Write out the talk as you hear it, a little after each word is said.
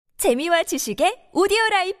재미와 지식의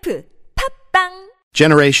오디오라이프 팝빵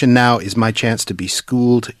Generation Now is my chance to be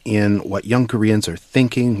schooled in what young Koreans are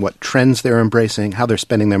thinking, what trends they're embracing, how they're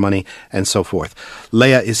spending their money, and so forth.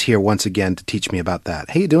 Leia is here once again to teach me about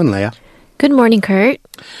that. How you doing, Leia? Good morning, Kurt.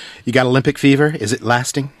 You got Olympic fever? Is it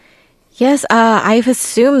lasting? Yes, I've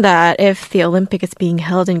assumed that if the Olympic is being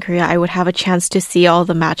held in Korea, I would have a chance to see all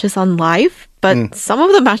the matches on live. But some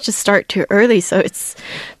of the matches start too early, so it's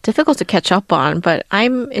difficult to catch up on. But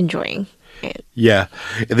I'm enjoying it. Yeah.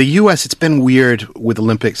 The U.S., it's been weird with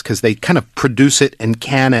Olympics because they kind of produce it and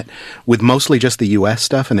can it with mostly just the U.S.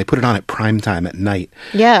 stuff, and they put it on at prime time at night.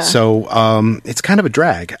 Yeah. So it's kind of a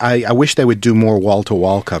drag. I wish they would do more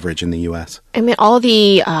wall-to-wall coverage in the U.S. I mean, all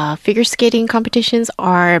the figure skating competitions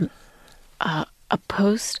are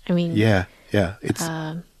opposed. I mean, Yeah.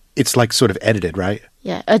 It's like sort of edited, right?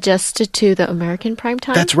 yeah, adjusted to the American prime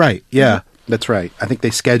time. That's right. Yeah, that's right. I think they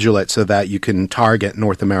schedule it so that you can target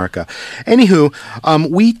North America. Anywho,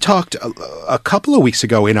 we talked a couple of weeks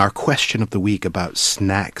ago in our question of the week about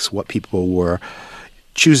snacks, what people were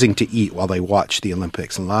choosing to eat while they watched the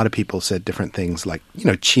Olympics. And a lot of people said different things like,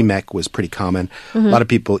 chimek was pretty common. A lot of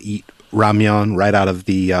people eat ramyeon right out of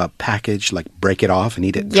the package, like break it off and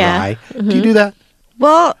eat it dry. Do you do that?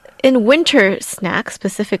 Well, in winter snacks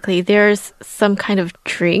specifically, there's some kind of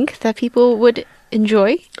drink that people would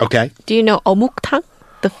enjoy. Okay. Do you know 어묵탕?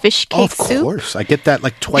 The fish cake Of soup? course. I get that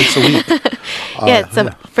like twice a week. Yeah, it's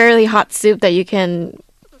a fairly hot soup that you can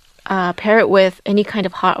pair it with any kind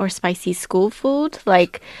of hot or spicy school food,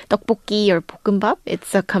 like tteokbokki or 볶음밥.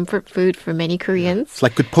 It's a comfort food for many Koreans. It's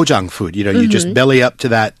like good pojang food. You just belly up to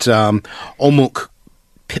that omuk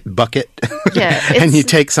bucket Yeah, and it's- you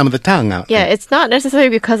take some of the tang out. Yeah, it's not necessarily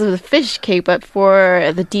because of the fish cake, but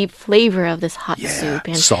for the deep flavor of this hot Yeah, soup.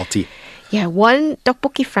 And salty. yeah, one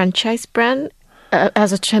tteokbokki franchise brand,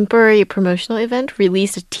 as a temporary promotional event,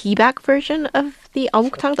 released a tea bag version of the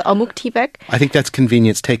어묵탕, the 어묵 tea bag. I think that's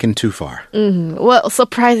convenience taken too far. Well,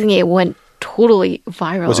 surprisingly, it went totally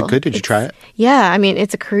viral. Was it good? Did you try it? Yeah, I mean,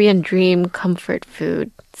 it's a Korean dream comfort food.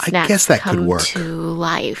 I Snacks guess that could come work. to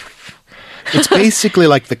life. It's basically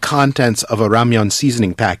like the contents of a ramyeon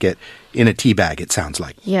seasoning packet in a tea bag, it sounds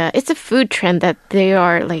like. Yeah, it's a food trend that they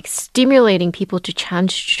are like stimulating people to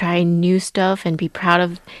challenge to try new stuff and be proud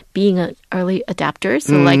of being an early adapter.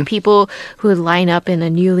 So like people who line up in a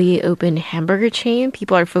newly opened hamburger chain,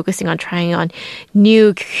 people are focusing on trying on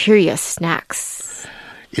new curious snacks.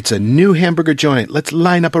 It's a new hamburger joint. Let's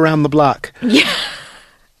line up around the block. Yeah.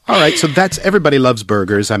 All right, so that's everybody loves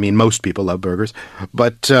burgers. I mean, most people love burgers.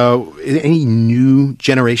 But any new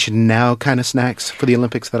Generation Now kind of snacks for the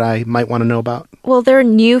Olympics that I might want to know about? Well, there are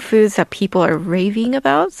new foods that people are raving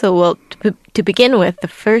about. So, well, to begin with, the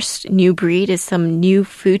first new breed is some new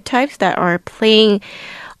food types that are playing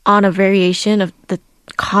on a variation of the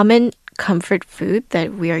common comfort food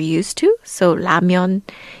that we are used to. So, 라면,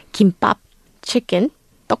 김밥, chicken,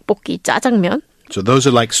 떡볶이, 짜장면. So those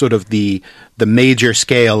are like sort of the major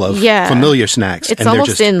scale of Yeah. familiar snacks. It's and they're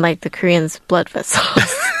almost just in like the Koreans' blood vessels.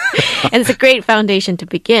 And it's a great foundation to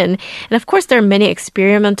begin. And of course, there are many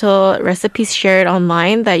experimental recipes shared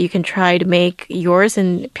online that you can try to make yours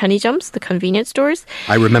in 편의점s, the convenience stores.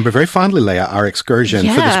 I remember very fondly, Leia, our excursion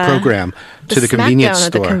for this Yeah. program to the smackdown convenience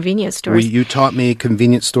of the store. convenience stores. You taught me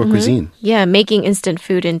convenience store cuisine. Yeah, making instant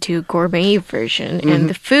food into gourmet version. And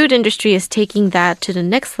the food industry is taking that to the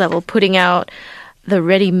next level, putting out the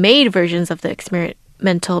ready-made versions of the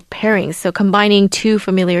experimental pairings. So combining two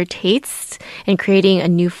familiar tastes and creating a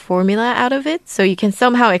new formula out of it. So you can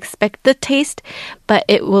somehow expect the taste, but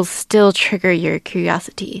it will still trigger your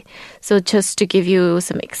curiosity. So just to give you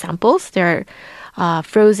some examples, there are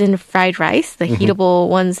frozen fried rice, the heatable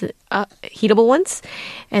ones,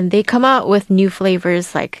 and they come out with new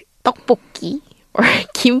flavors like 떡볶이 or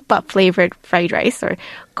kimbap flavored fried rice or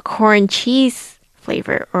corn cheese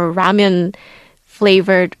flavor or ramen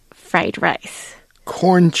flavored fried rice.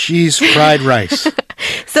 Corn cheese fried rice.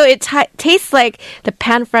 So it tastes like the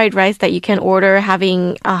pan-fried rice that you can order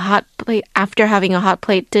having a hot plate after having a hot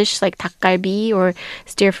plate dish like 닭갈비 or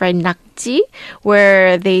stir-fried nakji,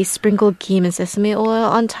 where they sprinkle ghee and sesame oil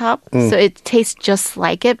on top. So it tastes just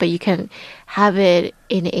like it, but you can have it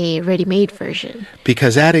in a ready-made version.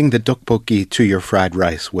 Because adding the tteokbokki to your fried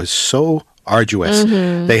rice was so arduous,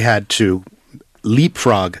 they had to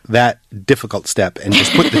leapfrog that difficult step and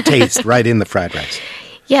just put the taste right in the fried rice.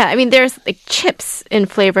 Yeah, I mean, there's like chips in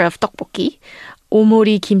flavor of tteokbokki,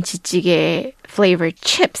 omori kimchi jjigae flavored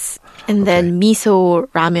chips, and then miso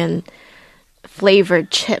ramen flavored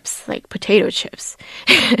chips, like potato chips.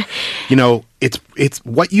 You know, it's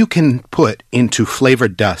what you can put into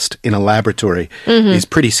flavored dust in a laboratory is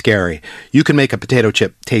pretty scary. You can make a potato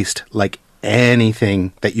chip taste like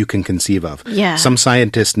anything that you can conceive of. Yeah. Some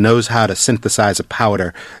scientist knows how to synthesize a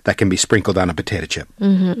powder that can be sprinkled on a potato chip.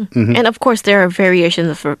 And of course, there are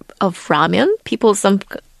variations of ramen. People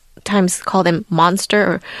sometimes call them monster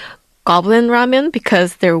or goblin ramen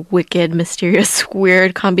because they're wicked, mysterious,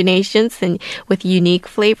 weird combinations and with unique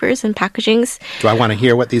flavors and packagings. Do I want to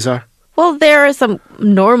hear what these are? Well, there are some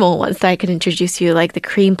normal ones that I could introduce you, like the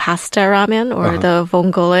cream pasta ramen or the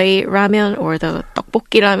vongole ramen or the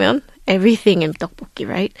tteokbokki ramen. Everything in tteokbokki,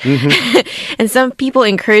 right? And some people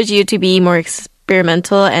encourage you to be more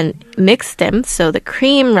experimental and mix them. So the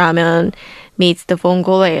cream ramen meets the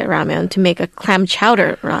vongole ramen to make a clam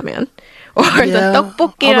chowder ramen. Or the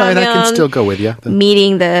tteokbokki All right, ramen I can still go with you.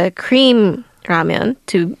 meeting the cream ramen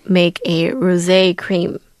to make a rosé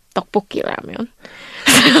cream tteokbokki ramen.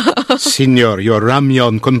 Signor, your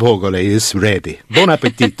ramyeon con vongole is ready. Buon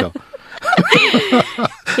appetito.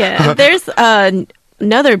 Yeah, there's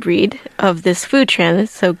another breed of this food trend,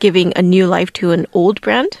 so giving a new life to an old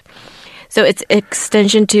brand. So it's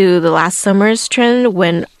extension to the last summer's trend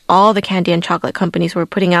when all the candy and chocolate companies were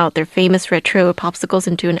putting out their famous retro popsicles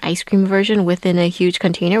into an ice cream version within a huge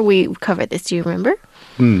container. We covered this, do you remember?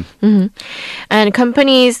 And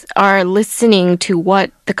companies are listening to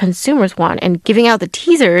what the consumers want and giving out the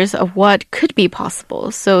teasers of what could be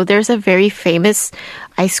possible. So there's a very famous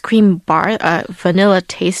ice cream bar, vanilla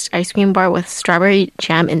taste ice cream bar with strawberry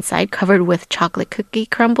jam inside covered with chocolate cookie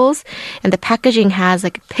crumbles. And the packaging has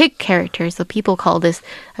like a pig character, so people call this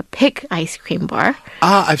a pig ice cream bar.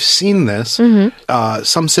 Ah, I've seen this.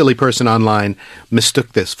 Some silly person online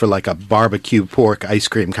mistook this for like a barbecue pork ice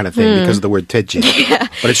cream kind of thing because of the word teji.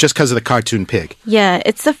 But it's just because of the cartoon pig. Yeah,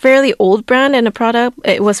 it's a fairly old brand and a product.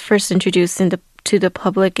 It was first introduced to the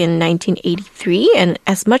public in 1983. And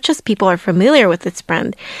as much as people are familiar with this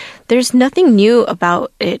brand, there's nothing new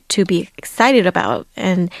about it to be excited about.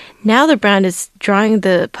 And now the brand is drawing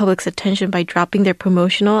the public's attention by dropping their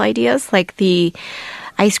promotional ideas, like the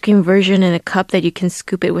ice cream version in a cup that you can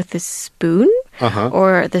scoop it with a spoon,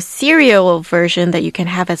 or the cereal version that you can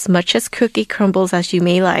have as much as cookie crumbles as you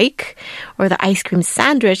may like, or the ice cream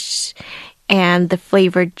sandwich and the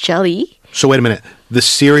flavored jelly. So wait a minute. The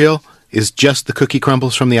cereal is just the cookie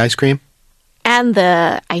crumbles from the ice cream? And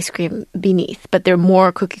the ice cream beneath, but there are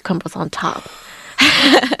more cookie crumbles on top.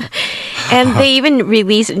 And they even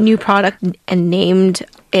released a new product and named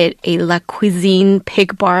it a La Cuisine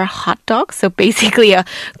Pig Bar hot dog. So basically a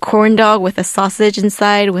corn dog with a sausage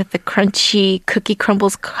inside with the crunchy cookie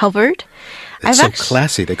crumbles covered. It's so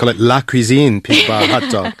classy. They call it La Cuisine Pig Bar hot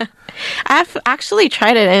dog. I've actually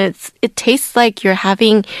tried it, and it tastes like you're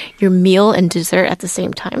having your meal and dessert at the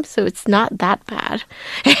same time, so it's not that bad.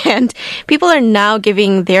 And people are now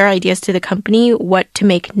giving their ideas to the company what to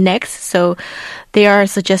make next. So they are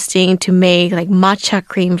suggesting to make like matcha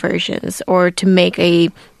cream versions or to make a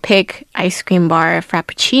pig ice cream bar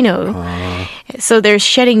frappuccino. So they're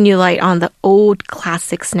shedding new light on the old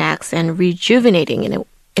classic snacks and rejuvenating in a way.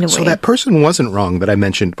 So that person wasn't wrong that I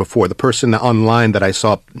mentioned before. The person online that I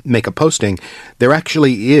saw make a posting, there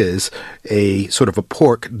actually is a sort of a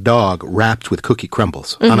pork dog wrapped with cookie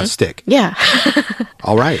crumbles on a stick. Yeah.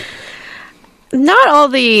 All right. Not all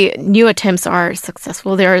the new attempts are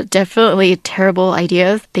successful. There are definitely terrible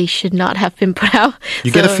ideas. They should not have been put out.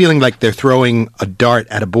 You get a feeling like they're throwing a dart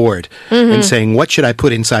at a board and saying, what should I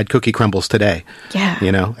put inside cookie crumbles today? Yeah.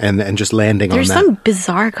 You know, and just landing There's on that. some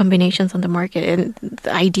bizarre combinations on the market and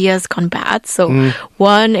the ideas gone bad. So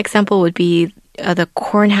one example would be the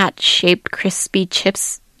corn hat shaped crispy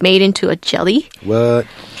chips made into a jelly. What?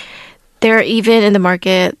 They're even in the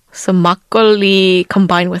market some makgeolli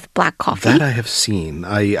combined with black coffee. That I have seen.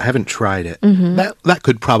 I haven't tried it. That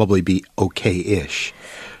could probably be okay-ish.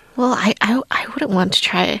 Well, I wouldn't want to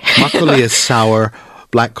try it. Makgeolli is sour.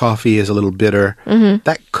 Black coffee is a little bitter.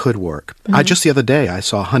 That could work. Just the other day, I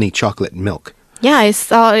saw honey chocolate milk. Yeah, I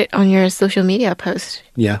saw it on your social media post.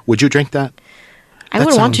 Yeah. Would you drink that? I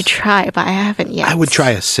would want to try, but I haven't yet. I would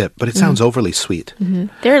try a sip, but it sounds overly sweet.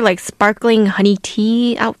 There are like sparkling honey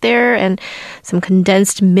tea out there and some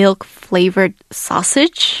condensed milk flavored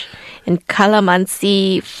sausage and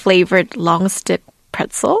calamansi flavored long stick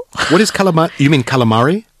pretzel. What is calamari? You mean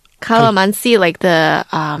calamari? Calamansi, like the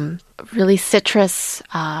really citrus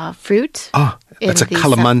fruit. Oh, that's a in the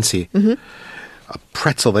calamansi. A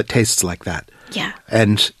pretzel that tastes like that. Yeah.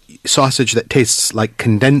 And sausage that tastes like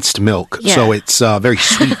condensed milk. Yeah. So it's very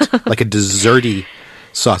sweet, like a desserty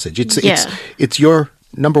sausage. It's your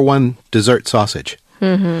number one dessert sausage.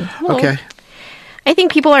 Well, Okay. I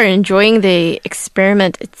think people are enjoying the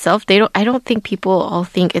experiment itself. I don't think people all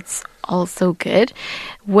think it's all so good.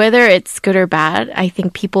 Whether it's good or bad, I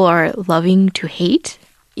think people are loving to hate.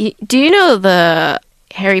 Do you know the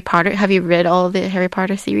Harry Potter? Have you read all of the Harry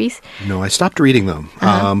Potter series? No, I stopped reading them,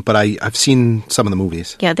 but I've seen some of the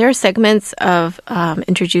movies. Yeah, there are segments of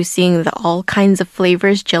introducing the all kinds of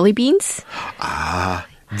flavors jelly beans.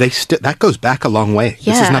 That goes back a long way.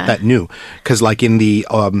 This is not Yeah. that new. Because like in the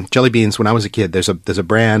jelly beans, when I was a kid, there's a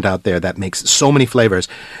brand out there that makes so many flavors,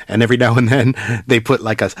 and every now and then they put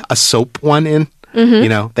like a soap one in. You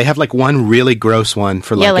know, they have like one really gross one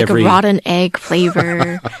for Yeah, like every. a rotten egg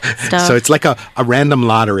flavor stuff. So it's like a random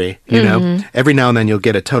lottery, you know? Every now and then you'll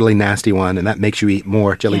get a totally nasty one, and that makes you eat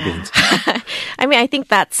more jelly beans. I mean, I think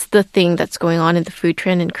that's the thing that's going on in the food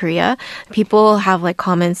trend in Korea. People have like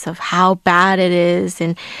comments of how bad it is,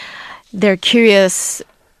 and they're curious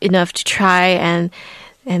enough to try, and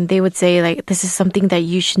they would say like, this is something that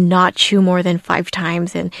you should not chew more than 5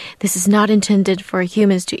 times, and this is not intended for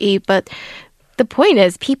humans to eat. But the point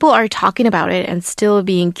is, people are talking about it and still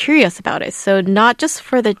being curious about it. So not just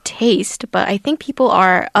for the taste, but I think people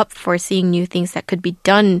are up for seeing new things that could be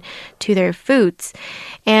done to their foods.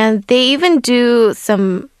 And they even do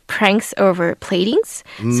some pranks over platings.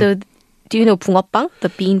 So do you know 붕어빵? The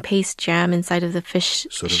bean paste jam inside of the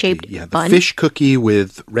fish-shaped the bun? fish cookie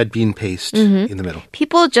with red bean paste in the middle.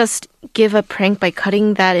 People just give a prank by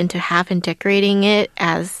cutting that into half and decorating it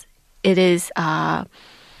as it is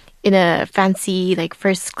in a fancy, like,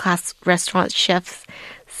 first-class restaurant chef's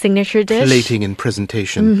signature dish. Plating and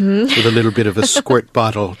presentation with a little bit of a squirt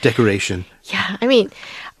bottle decoration. Yeah, I mean,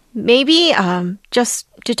 maybe just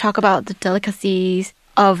to talk about the delicacies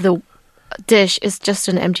of the dish is just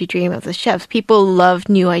an empty dream of the chefs. People love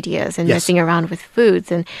new ideas and Yes. messing around with foods.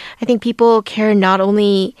 And I think people care not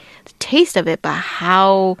only the taste of it, but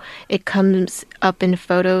how it comes up in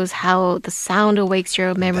photos, how the sound awakes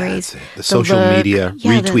your memories. That's it. The social look. media,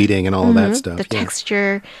 retweeting and all of that stuff. The yeah.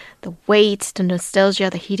 texture, the weight, the nostalgia,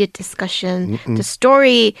 the heated discussion. The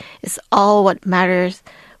story is all what matters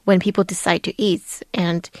when people decide to eat.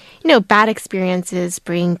 And, you know, bad experiences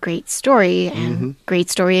bring great story, and great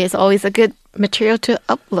story is always a good material to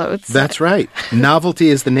upload. So. That's right. Novelty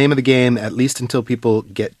is the name of the game, at least until people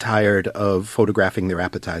get tired of photographing their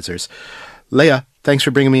appetizers. Leah, thanks for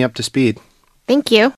bringing me up to speed. Thank you.